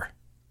forever.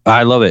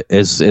 I love it.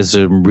 It's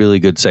a really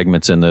good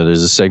segments in there.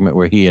 There's a segment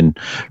where he and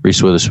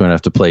Reese Witherspoon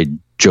have to play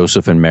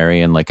Joseph and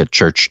Mary in like a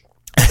church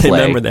play.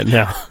 I remember that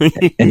now.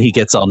 And he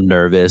gets all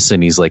nervous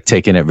and he's like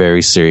taking it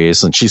very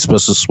serious, and she's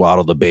supposed to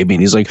swaddle the baby,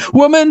 and he's like,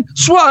 "Woman,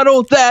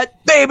 swaddle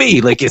that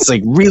baby!" Like, it's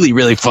like really,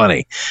 really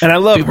funny. And I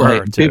love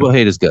her too. People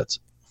hate his guts.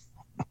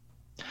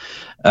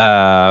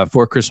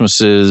 4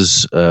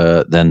 Christmases,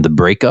 then The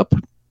Breakup,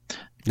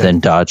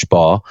 then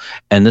Dodgeball,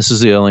 and this is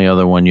the only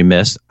other one you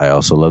missed. I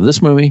also love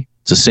this movie.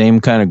 It's the same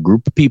kind of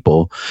group of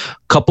people.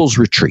 Couples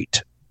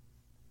Retreat.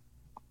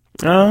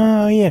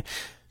 Oh yeah,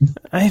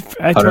 I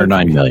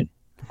 109 million.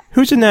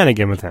 Who's in that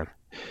again with him?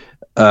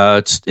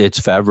 It's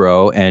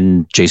Favreau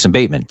and Jason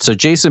Bateman. So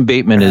Jason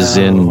Bateman is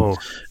in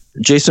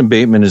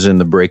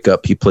The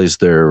Breakup. He plays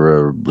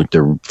their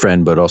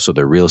friend, but also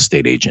their real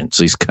estate agent.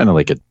 So he's kind of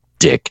like a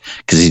dick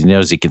because he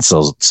knows he can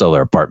sell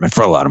their apartment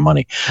for a lot of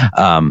money.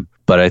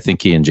 But I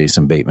think he and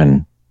Jason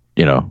Bateman,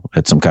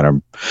 had some kind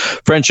of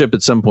friendship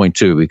at some point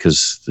too,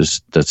 because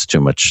that's too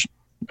much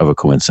of a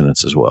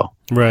coincidence as well.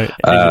 Right.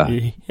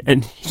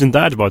 And he's in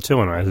Dodgeball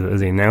too,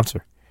 as the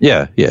announcer.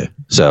 Yeah.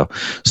 So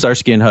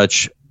Starsky and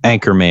Hutch,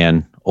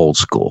 Anchorman, old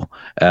school.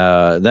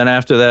 Then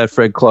after that,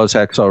 Fred Claus,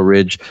 Hacksaw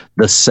Ridge.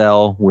 The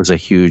Cell was a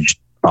huge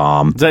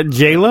bomb. Is that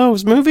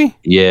J-Lo's movie?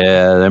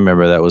 Yeah, I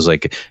remember that was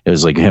like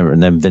him,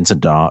 and then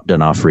Vincent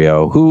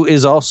D'Onofrio, who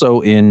is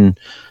also in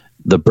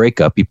The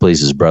Breakup. He plays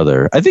his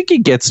brother. I think he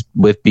gets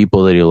with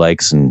people that he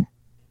likes and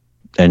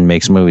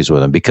makes movies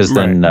with them, because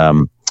then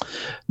The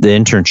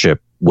Internship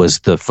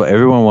was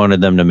everyone wanted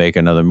them to make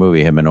another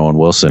movie, him and Owen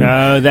Wilson.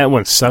 That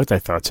one sucked, I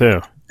thought,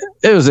 too.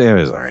 It was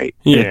all right.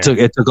 Yeah.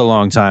 It took a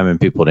long time, and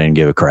people didn't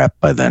give a crap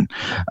by then.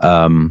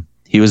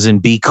 He was in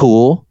Be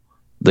Cool,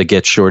 the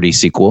Get Shorty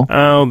sequel.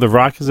 Oh, The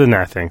Rock is in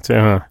that thing, too,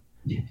 huh?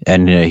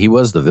 And he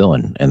was the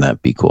villain in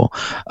that Be Cool.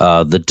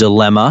 The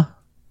Dilemma,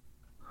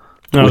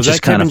 which is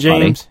kind of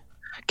funny.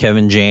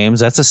 Kevin James,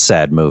 that's a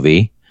sad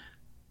movie.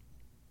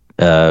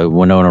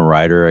 Winona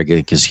Ryder, I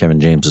guess, is Kevin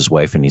James'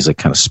 wife, and he's like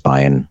kind of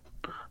spying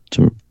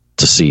to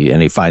see,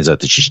 and he finds out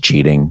that she's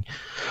cheating.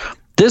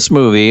 This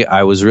movie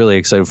I was really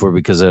excited for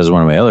because it was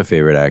one of my other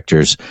favorite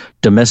actors,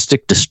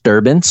 Domestic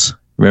Disturbance.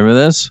 Remember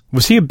this?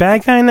 Was he a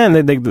bad guy in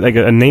that? Like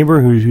a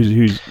neighbor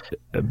who's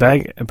a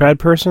bad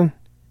person?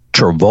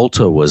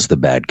 Travolta was the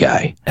bad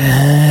guy.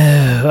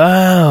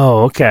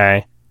 Oh,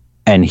 okay.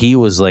 And he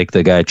was like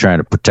the guy trying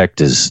to protect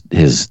his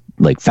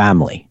like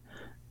family.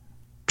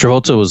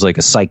 Travolta was like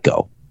a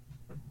psycho.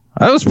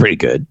 That was pretty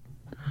good.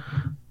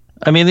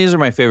 I mean, these are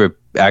my favorite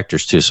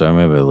actors too, so I'm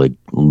maybe like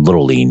a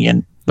little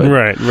lenient. But,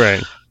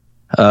 right.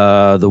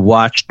 The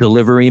Watch,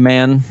 Delivery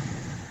Man.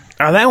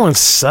 Oh, that one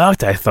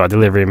sucked. I thought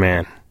Delivery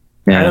Man.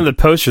 Yeah. I know the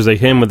posters like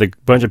him with a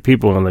bunch of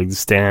people and like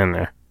standing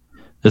there.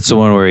 It's the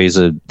one where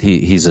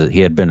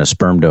he had been a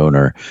sperm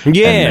donor.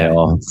 Yeah. And they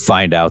all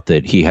find out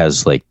that he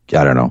has like,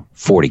 I don't know,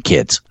 40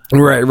 kids.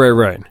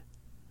 Right.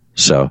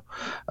 So,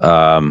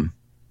 I'm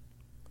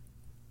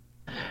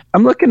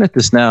looking at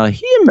this now.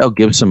 He and Mel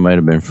Gibson might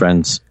have been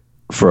friends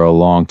for a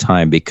long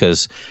time,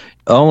 because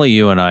only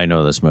you and I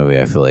know this movie,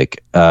 I feel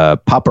like.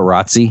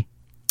 Paparazzi.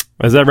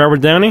 Is that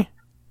Robert Downey?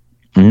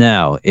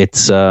 No,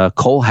 it's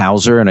Cole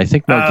Hauser, and I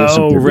think Mel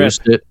Gibson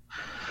produced it.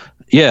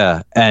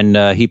 Yeah, and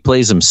he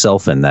plays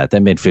himself in that.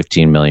 That made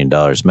 $15 million.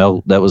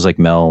 That was like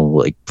Mel,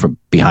 like from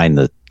behind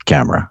the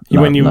camera.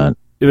 When he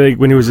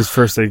was his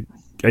first, like,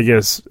 I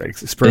guess,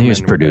 experiment. He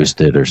was produced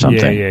it or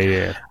something.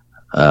 Yeah.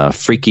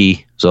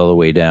 Freaky is all the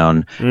way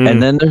down.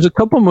 And then there's a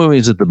couple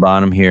movies at the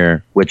bottom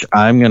here, which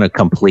I'm going to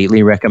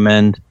completely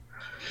recommend.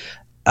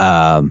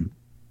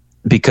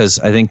 Because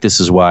I think this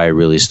is why I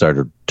really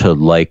started to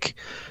like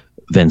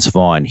Vince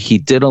Vaughn. He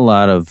did a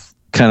lot of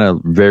kind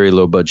of very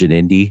low budget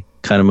indie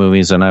kind of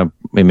movies, and I'm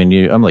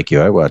like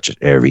you, I watch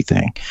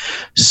everything.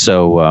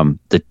 So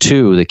the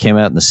two that came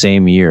out in the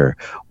same year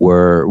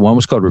one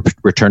was called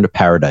Return to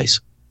Paradise,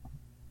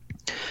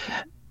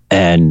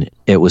 and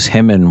it was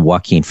him and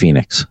Joaquin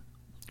Phoenix.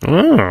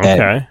 Oh,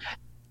 okay.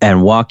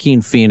 And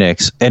Joaquin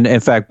Phoenix, and in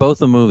fact, both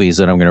the movies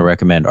that I'm going to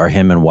recommend are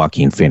him and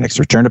Joaquin Phoenix: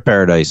 Return to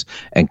Paradise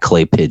and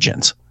Clay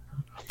Pigeons.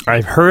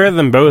 I've heard of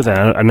them both,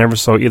 and I never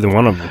saw either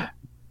one of them.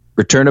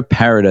 Return to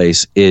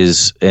Paradise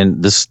is,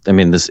 and this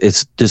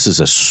is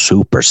a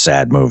super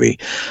sad movie.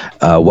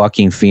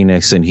 Joaquin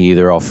Phoenix and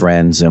they're all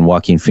friends, and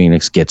Joaquin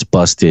Phoenix gets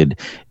busted,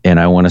 and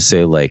I want to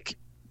say like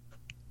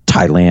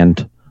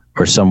Thailand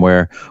or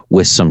somewhere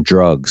with some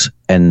drugs,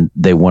 and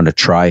they want to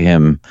try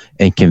him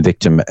and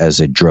convict him as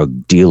a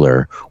drug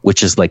dealer,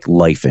 which is like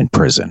life in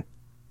prison.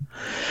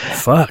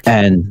 Fuck.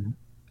 And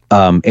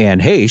Anne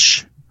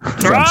Heche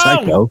from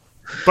Psycho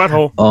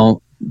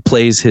butthole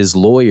plays his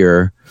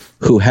lawyer,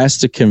 who has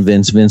to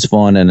convince Vince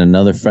Vaughn and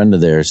another friend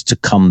of theirs to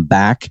come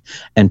back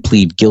and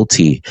plead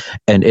guilty.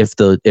 And if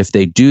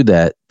they do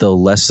that,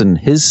 they'll lessen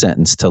his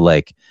sentence to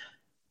like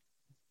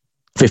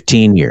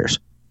 15 years.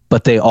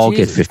 But they all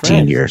get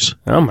 15 years.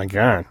 Oh my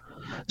God.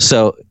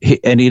 So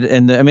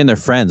they're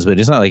friends, but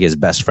it's not like his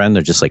best friend.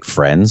 They're just like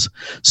friends.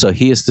 So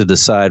he has to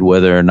decide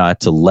whether or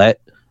not to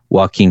let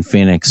Joaquin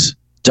Phoenix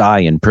die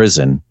in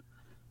prison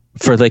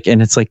for like,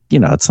 and it's like,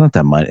 it's not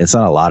that much. It's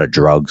not a lot of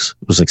drugs.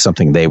 It was like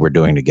something they were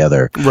doing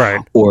together. Right.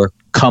 Or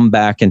come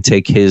back and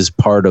take his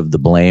part of the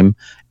blame,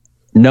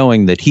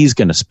 knowing that he's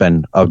going to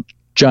spend a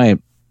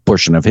giant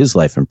portion of his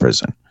life in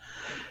prison.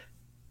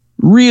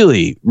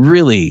 Really,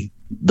 really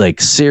like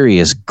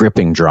serious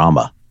gripping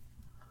drama.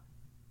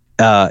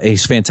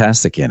 He's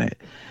fantastic in it.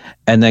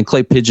 And then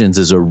Clay Pigeons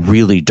is a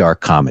really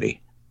dark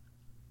comedy.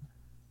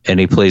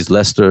 And he plays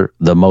Lester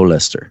the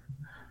Molester.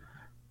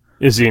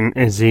 Is he an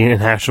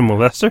actual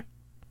molester?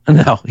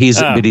 No, he's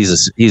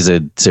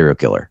a serial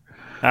killer.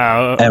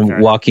 Oh, okay.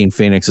 And Joaquin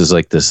Phoenix is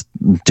like this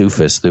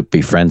doofus that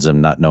befriends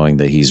him, not knowing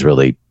that he's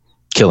really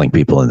killing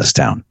people in this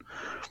town.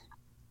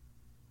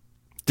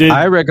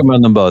 I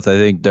recommend them both. I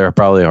think they're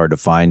probably hard to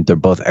find. They're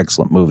both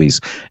excellent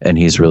movies, and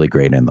he's really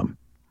great in them.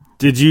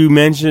 Did you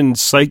mention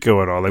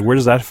Psycho at all? Like, where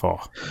does that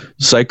fall?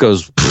 Psycho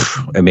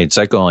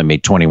only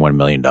made $21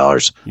 million. Yeah.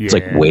 It's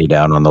like way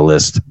down on the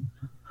list.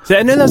 See,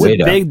 I know that's a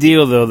big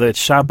deal, though, that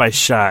shot by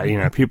shot,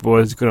 people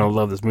are going to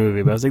love this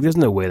movie. But I was like, there's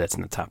no way that's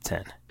in the top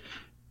 10.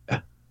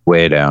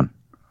 Way down.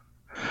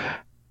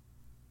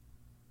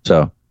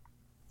 So,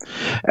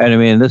 And I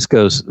mean, this.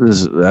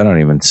 I don't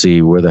even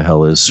see where the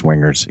hell is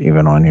Swingers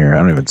even on here. I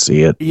don't even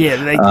see it. Yeah,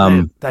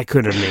 that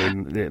could have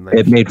made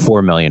it made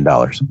 $4 million.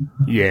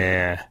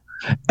 Yeah.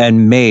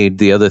 And Made,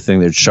 the other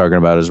thing they're talking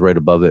about is right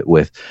above it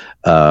with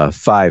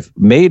 5.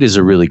 Made is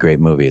a really great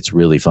movie. It's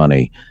really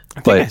funny.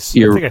 I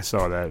think I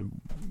saw that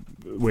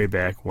way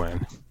back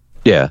when.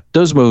 Yeah,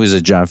 those movies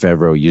that Jon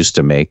Favreau used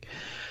to make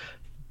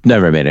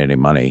never made any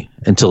money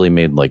until he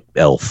made like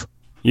Elf.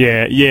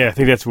 Yeah, I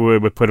think that's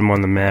what would put him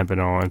on the map and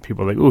all. And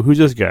people are like, "Ooh, who's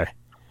this guy?"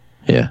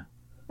 Yeah,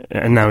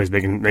 and now he's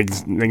making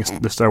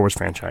the Star Wars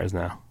franchise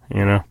now.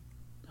 You know.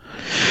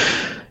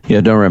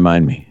 Yeah, don't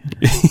remind me.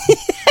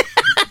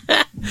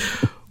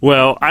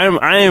 Well,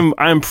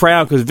 I'm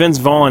proud because Vince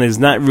Vaughn is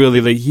not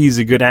really like he's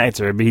a good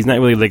actor, but he's not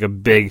really like a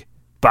big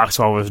box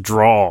office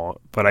draw.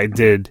 But I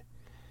did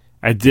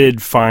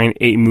find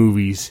 8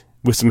 movies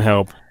with some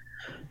help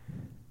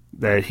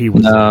that he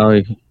was.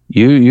 No,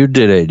 you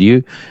did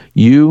it.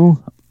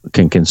 You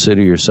can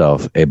consider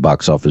yourself a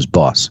box office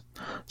boss.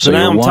 So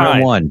now I'm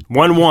tied. 1-1.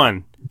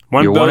 1-1.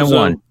 One You're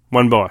Bozo, 1-1.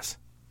 one boss.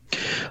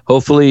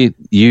 Hopefully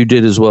you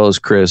did as well as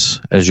Chris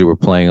as you were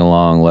playing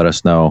along. Let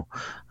us know,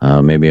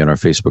 maybe on our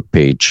Facebook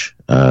page,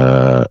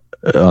 on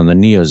the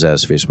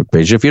NeoZaz Facebook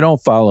page. If you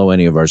don't follow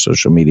any of our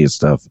social media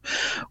stuff,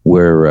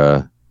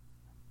 we're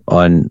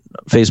on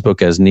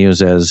Facebook as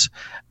NeoZaz,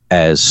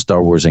 as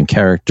Star Wars in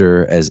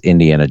character, as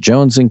Indiana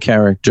Jones in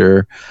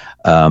character.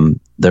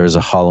 There's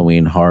a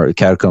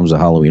Catacombs of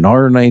Halloween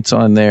Horror Nights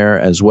on there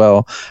as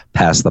well.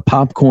 Pass the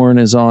Popcorn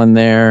is on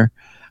there.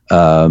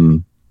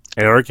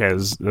 Eric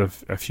has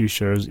a few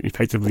shows.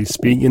 Effectively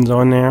Speaking's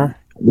on there.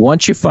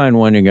 Once you find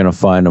one, you're going to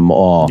find them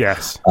all.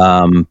 Yes.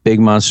 Big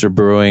Monster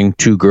Brewing,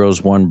 2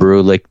 Girls, 1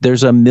 Brew. Like,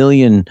 there's a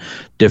million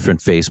different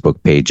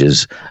Facebook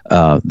pages.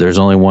 There's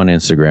only one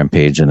Instagram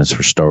page, and it's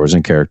for Star Wars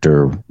in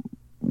Character,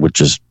 which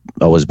has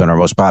always been our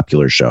most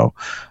popular show.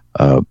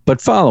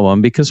 But follow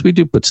them because we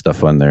do put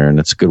stuff on there, and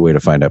it's a good way to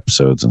find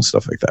episodes and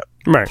stuff like that.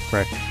 Right.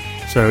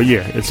 So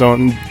yeah, it's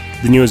on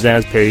the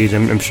NeoZaz page.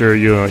 I'm sure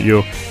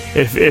you'll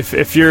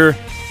if you're a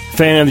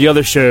fan of the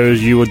other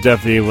shows, you will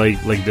definitely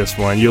like this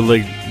one. You'll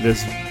like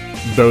this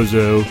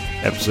Bozo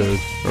episode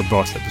or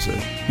Boss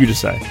episode. You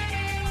decide.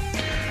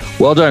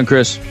 Well done,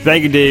 Chris.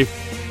 Thank you, Dave.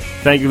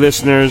 Thank you,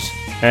 listeners.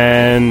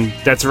 And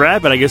that's a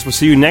wrap. And I guess we'll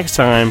see you next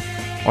time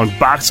on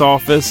Box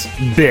Office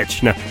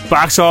Bitch. No,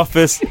 Box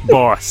Office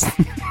Boss.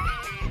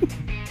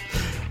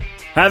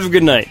 Have a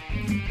good night.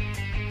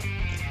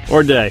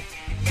 Or day.